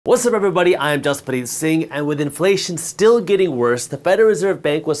What's up everybody, I am Jaspreet Singh, and with inflation still getting worse, the Federal Reserve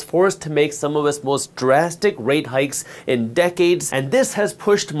Bank was forced to make some of its most drastic rate hikes in decades, and this has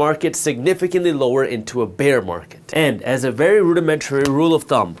pushed markets significantly lower into a bear market. And as a very rudimentary rule of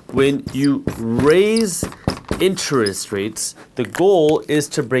thumb, when you raise interest rates, the goal is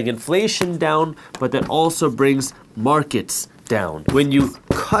to bring inflation down, but that also brings markets down. When you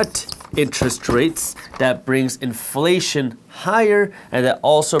cut interest rates, that brings inflation higher, and that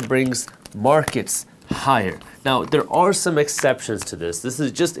also brings markets higher. Now, there are some exceptions to this. This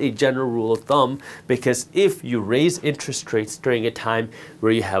is just a general rule of thumb, because if you raise interest rates during a time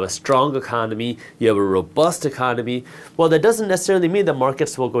where you have a strong economy, you have a robust economy, well, that doesn't necessarily mean that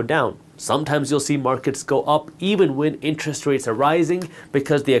markets will go down. Sometimes you'll see markets go up even when interest rates are rising,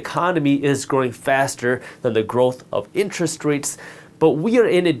 because the economy is growing faster than the growth of interest rates. But we are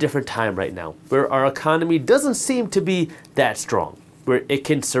in a different time right now, where our economy doesn't seem to be that strong, where it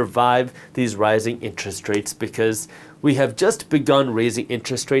can survive these rising interest rates, because we have just begun raising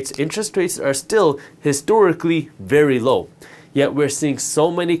interest rates. Interest rates are still historically very low. Yet we're seeing so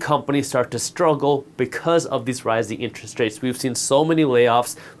many companies start to struggle because of these rising interest rates. We've seen so many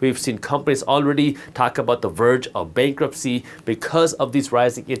layoffs. We've seen companies already talk about the verge of bankruptcy because of these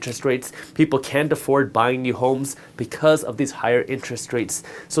rising interest rates. People can't afford buying new homes because of these higher interest rates.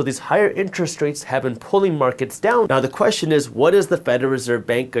 So these higher interest rates have been pulling markets down. Now the question is, what is the Federal Reserve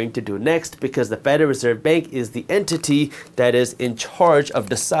Bank going to do next? Because the Federal Reserve Bank is the entity that is in charge of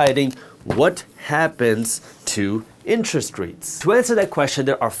deciding what happens to interest rates. To answer that question,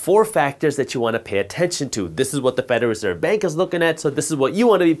 there are 4 factors that you want to pay attention to. This is what the Federal Reserve Bank is looking at, so this is what you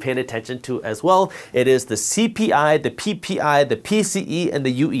want to be paying attention to as well. It is the CPI, the PPI, the PCE, and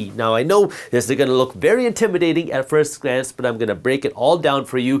the UE. Now, I know this is going to look very intimidating at first glance, but I'm going to break it all down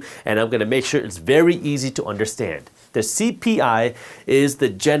for you, and I'm going to make sure it's very easy to understand. The CPI is the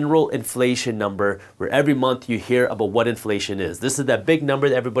general inflation number, where every month you hear about what inflation is. This is that big number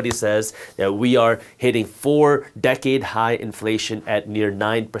that everybody says that we are hitting 4-decade high inflation at near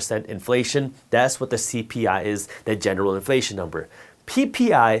 9% inflation. That's what the CPI is, the general inflation number.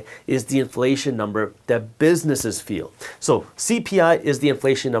 PPI is the inflation number that businesses feel. So CPI is the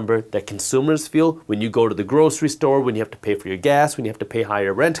inflation number that consumers feel when you go to the grocery store, when you have to pay for your gas, when you have to pay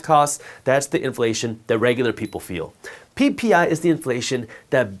higher rent costs. That's the inflation that regular people feel. PPI is the inflation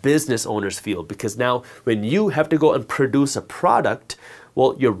that business owners feel, because now when you have to go and produce a product,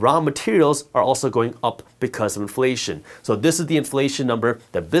 well, your raw materials are also going up because of inflation. So this is the inflation number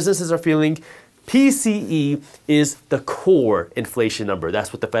that businesses are feeling. PCE is the core inflation number.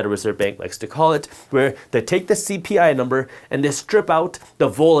 That's what the Federal Reserve Bank likes to call it, where they take the CPI number and they strip out the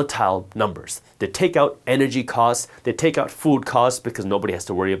volatile numbers. They take out energy costs, they take out food costs, because nobody has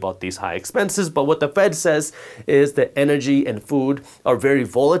to worry about these high expenses. But what the Fed says is that energy and food are very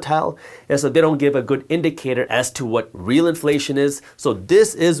volatile, and so they don't give a good indicator as to what real inflation is. So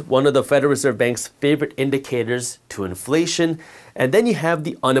this is one of the Federal Reserve Bank's favorite indicators to inflation. And then you have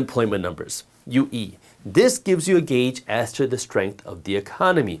the unemployment numbers, UE. This gives you a gauge as to the strength of the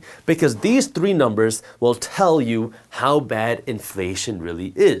economy, because these 3 numbers will tell you how bad inflation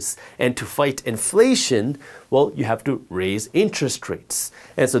really is. And to fight inflation, well, you have to raise interest rates.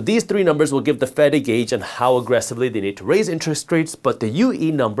 And so these 3 numbers will give the Fed a gauge on how aggressively they need to raise interest rates, but the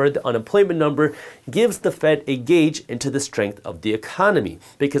UE number, the unemployment number, gives the Fed a gauge into the strength of the economy.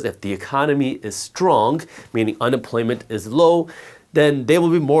 Because if the economy is strong, meaning unemployment is low, then they will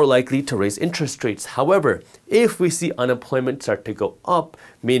be more likely to raise interest rates. However, if we see unemployment start to go up,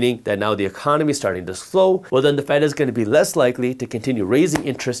 meaning that now the economy is starting to slow, well, then the Fed is going to be less likely to continue raising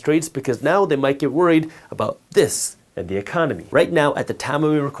interest rates, because now they might get worried about this and the economy. Right now, at the time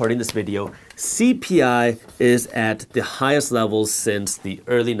of me recording this video, CPI is at the highest levels since the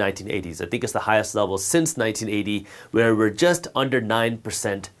early 1980s. I think it's the highest level since 1980, where we're just under 9%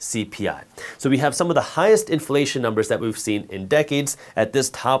 CPI. So we have some of the highest inflation numbers that we've seen in decades at this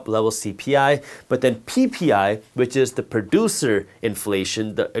top level CPI. But then PPI, which is the producer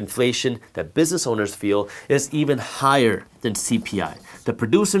inflation, the inflation that business owners feel, is even higher than CPI. The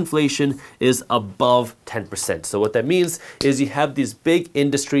producer inflation is above 10%. So what that means is you have these big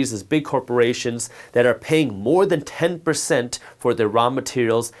industries, these big corporations that are paying more than 10% for their raw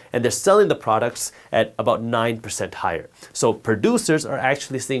materials, and they're selling the products at about 9% higher. So producers are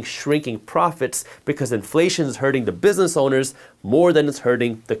actually seeing shrinking profits, because inflation is hurting the business owners more than it's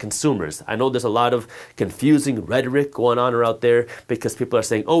hurting the consumers. I know there's a lot of confusing rhetoric going on out there, because people are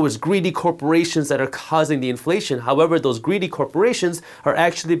saying, oh, it's greedy corporations that are causing the inflation. However, those greedy corporations are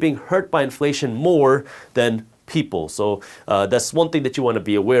actually being hurt by inflation more than people. So that's one thing that you want to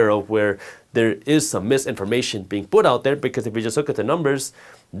be aware of, where there is some misinformation being put out there, because if you just look at the numbers,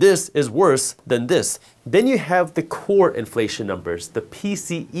 this is worse than this. Then you have the core inflation numbers, the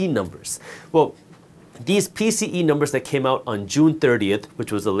PCE numbers. Well, these PCE numbers that came out on June 30th,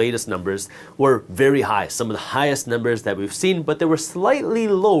 which was the latest numbers, were very high, some of the highest numbers that we've seen, but they were slightly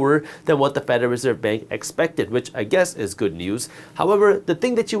lower than what the Federal Reserve Bank expected, which I guess is good news. However, the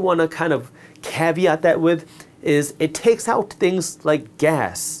thing that you want to kind of caveat that with is it takes out things like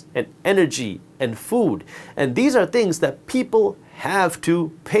gas and energy and food. And these are things that people have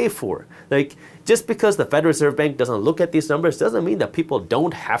to pay for. Like, just because the Federal Reserve Bank doesn't look at these numbers doesn't mean that people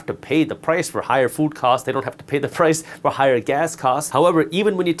don't have to pay the price for higher food costs. They don't have to pay the price for higher gas costs. However,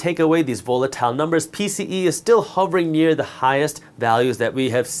 even when you take away these volatile numbers, PCE is still hovering near the highest values that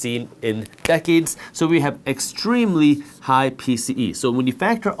we have seen in decades. So we have extremely high PCE. So when you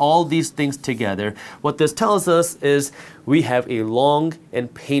factor all these things together, what this tells us is we have a long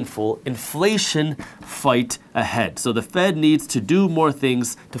and painful inflation fight ahead. So the Fed needs to do more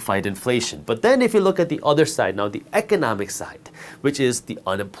things to fight inflation. But then if you look at the other side, now the economic side, which is the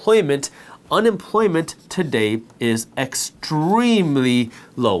unemployment, unemployment today is extremely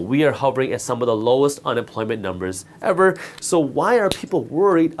low. We are hovering at some of the lowest unemployment numbers ever. So why are people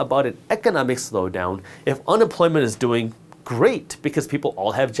worried about an economic slowdown if unemployment is doing great? Because people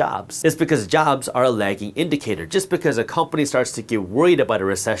all have jobs. It's because jobs are a lagging indicator. Just because a company starts to get worried about a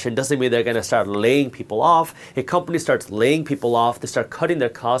recession doesn't mean they're going to start laying people off. A company starts laying people off, they start cutting their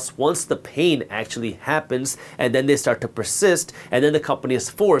costs once the pain actually happens, and then they start to persist, and then the company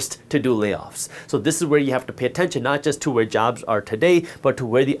is forced to do layoffs. So this is where you have to pay attention, not just to where jobs are today, but to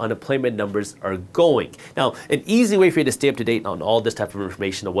where the unemployment numbers are going. Now, an easy way for you to stay up to date on all this type of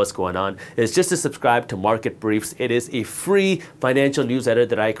information of what's going on is just to subscribe to Market Briefs. It is a free financial newsletter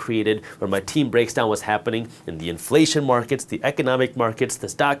that I created where my team breaks down what's happening in the inflation markets, the economic markets, the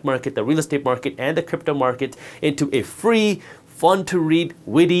stock market, the real estate market, and the crypto market into a free, fun to read,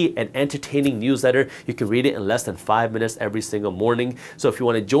 witty, and entertaining newsletter. You can read it in less than 5 minutes every single morning. So if you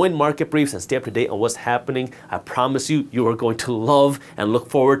want to join Market Briefs and stay up to date on what's happening, I promise you, you are going to love and look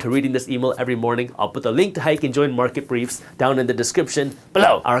forward to reading this email every morning. I'll put the link to how you can join Market Briefs down in the description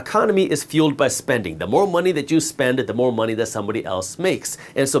below. Our economy is fueled by spending. The more money that you spend, the more money that somebody else makes.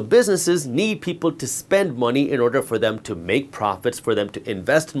 And so businesses need people to spend money in order for them to make profits, for them to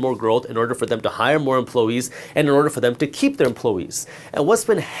invest in more growth, in order for them to hire more employees, and in order for them to keep their employees. And what's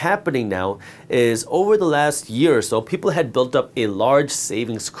been happening now is over the last year or so, people had built up a large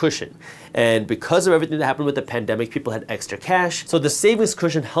savings cushion. And because of everything that happened with the pandemic, people had extra cash. So the savings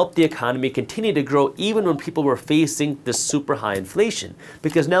cushion helped the economy continue to grow even when people were facing this super high inflation.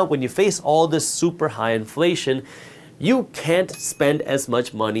 Because now when you face all this super high inflation, you can't spend as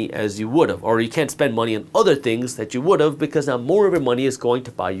much money as you would have, or you can't spend money on other things that you would have, because now more of your money is going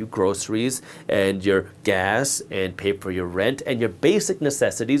to buy you groceries and your gas and pay for your rent and your basic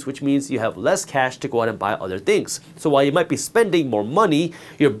necessities, which means you have less cash to go out and buy other things. So while you might be spending more money,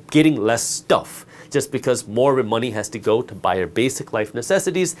 you're getting less stuff, just because more of your money has to go to buy your basic life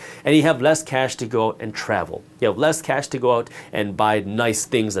necessities, and you have less cash to go out and travel. You have less cash to go out and buy nice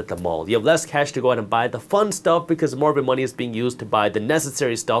things at the mall. You have less cash to go out and buy the fun stuff, because more of your money is being used to buy the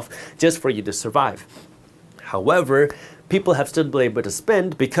necessary stuff just for you to survive. However, people have still been able to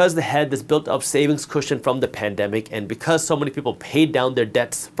spend because they had this built up savings cushion from the pandemic, and because so many people paid down their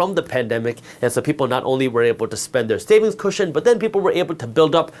debts from the pandemic. And so people not only were able to spend their savings cushion, but then people were able to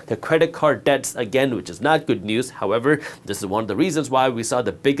build up their credit card debts again, which is not good news. However, this is one of the reasons why we saw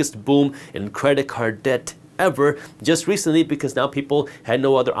the biggest boom in credit card debt ever just recently, because now people had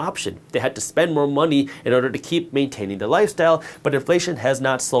no other option. They had to spend more money in order to keep maintaining the lifestyle, but inflation has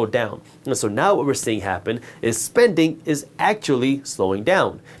not slowed down. And so now what we're seeing happen is spending is actually slowing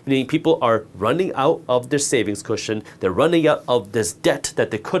down, meaning people are running out of their savings cushion, they're running out of this debt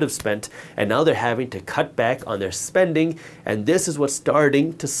that they could have spent, and now they're having to cut back on their spending, and this is what's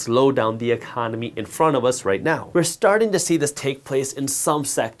starting to slow down the economy in front of us right now. We're starting to see this take place in some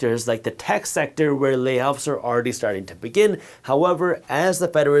sectors, like the tech sector, where layoffs are already starting to begin. However, as the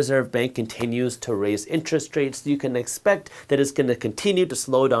Federal Reserve Bank continues to raise interest rates, you can expect that it's going to continue to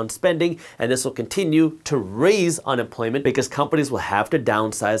slow down spending, and this will continue to raise unemployment, because companies will have to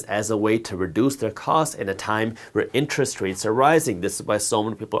downsize as a way to reduce their costs in a time where interest rates are rising. This is why so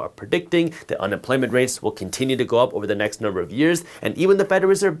many people are predicting that unemployment rates will continue to go up over the next number of years. And even the Federal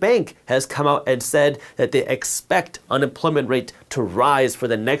Reserve Bank has come out and said that they expect unemployment rate to rise for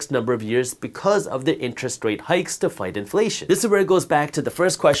the next number of years because of the interest interest rate hikes to fight inflation. This is where it goes back to the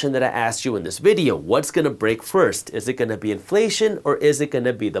first question that I asked you in this video. What's going to break first? Is it going to be inflation or is it going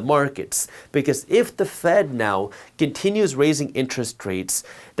to be the markets? Because if the Fed now continues raising interest rates,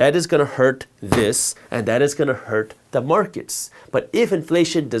 that is going to hurt this and that is going to hurt the markets. But if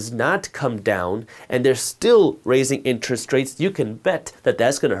inflation does not come down and they're still raising interest rates, you can bet that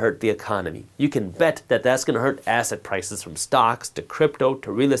that's going to hurt the economy. You can bet that that's going to hurt asset prices from stocks to crypto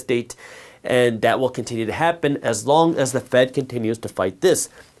to real estate. And that will continue to happen as long as the Fed continues to fight this.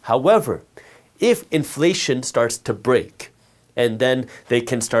 However, if inflation starts to break, and then they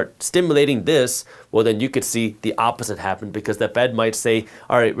can start stimulating this, well, then you could see the opposite happen because the Fed might say,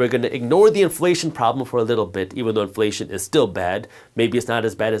 all right, we're going to ignore the inflation problem for a little bit, even though inflation is still bad. Maybe it's not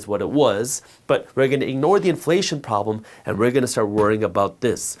as bad as what it was, but we're going to ignore the inflation problem and we're going to start worrying about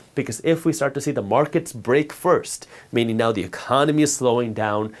this. Because if we start to see the markets break first, meaning now the economy is slowing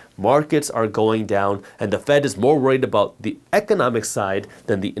down, markets are going down, and the Fed is more worried about the economic side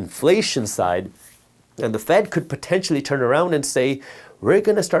than the inflation side, and the Fed could potentially turn around and say, we're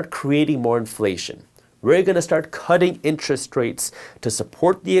going to start creating more inflation. We're going to start cutting interest rates to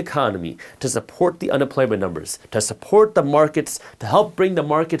support the economy, to support the unemployment numbers, to support the markets, to help bring the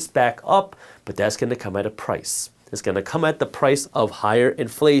markets back up. But that's going to come at a price. It's going to come at the price of higher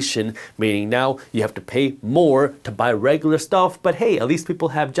inflation, meaning now you have to pay more to buy regular stuff. But hey, at least people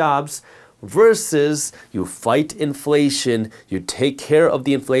have jobs. Versus you fight inflation, you take care of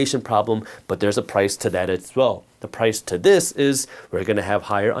the inflation problem, but there's a price to that as well. The price to this is we're going to have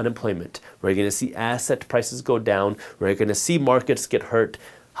higher unemployment. We're going to see asset prices go down. We're going to see markets get hurt.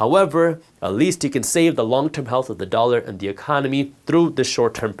 However, at least you can save the long-term health of the dollar and the economy through the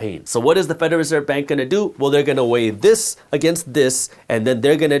short-term pain. So what is the Federal Reserve Bank going to do? Well, they're going to weigh this against this, and then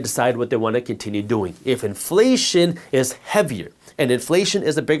they're going to decide what they want to continue doing. If inflation is heavier, and inflation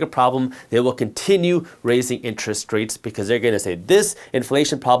is a bigger problem, they will continue raising interest rates because they're going to say this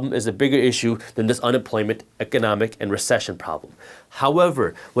inflation problem is a bigger issue than this unemployment, economic, and recession problem.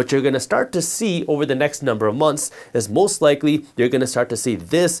 However, what you're going to start to see over the next number of months is most likely you're going to start to see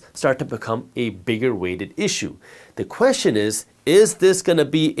this start to become a bigger weighted issue. The question is this going to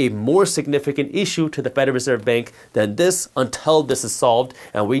be a more significant issue to the Federal Reserve Bank than this until this is solved?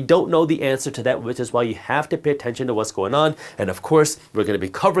 And we don't know the answer to that, which is why you have to pay attention to what's going on. And of course, we're going to be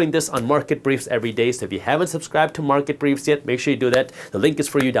covering this on Market Briefs every day. So if you haven't subscribed to Market Briefs yet, make sure you do that. The link is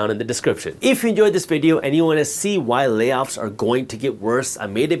for you down in the description. If you enjoyed this video and you want to see why layoffs are going to get worse, I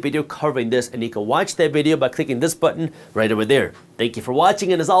made a video covering this, and you can watch that video by clicking this button right over there. Thank you for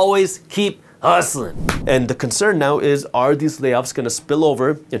watching, and as always, keep hustling. And the concern now is, are these layoffs going to spill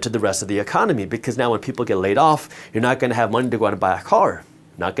over into the rest of the economy? Because now when people get laid off, you're not going to have money to go out and buy a car.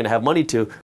 Not going to have money to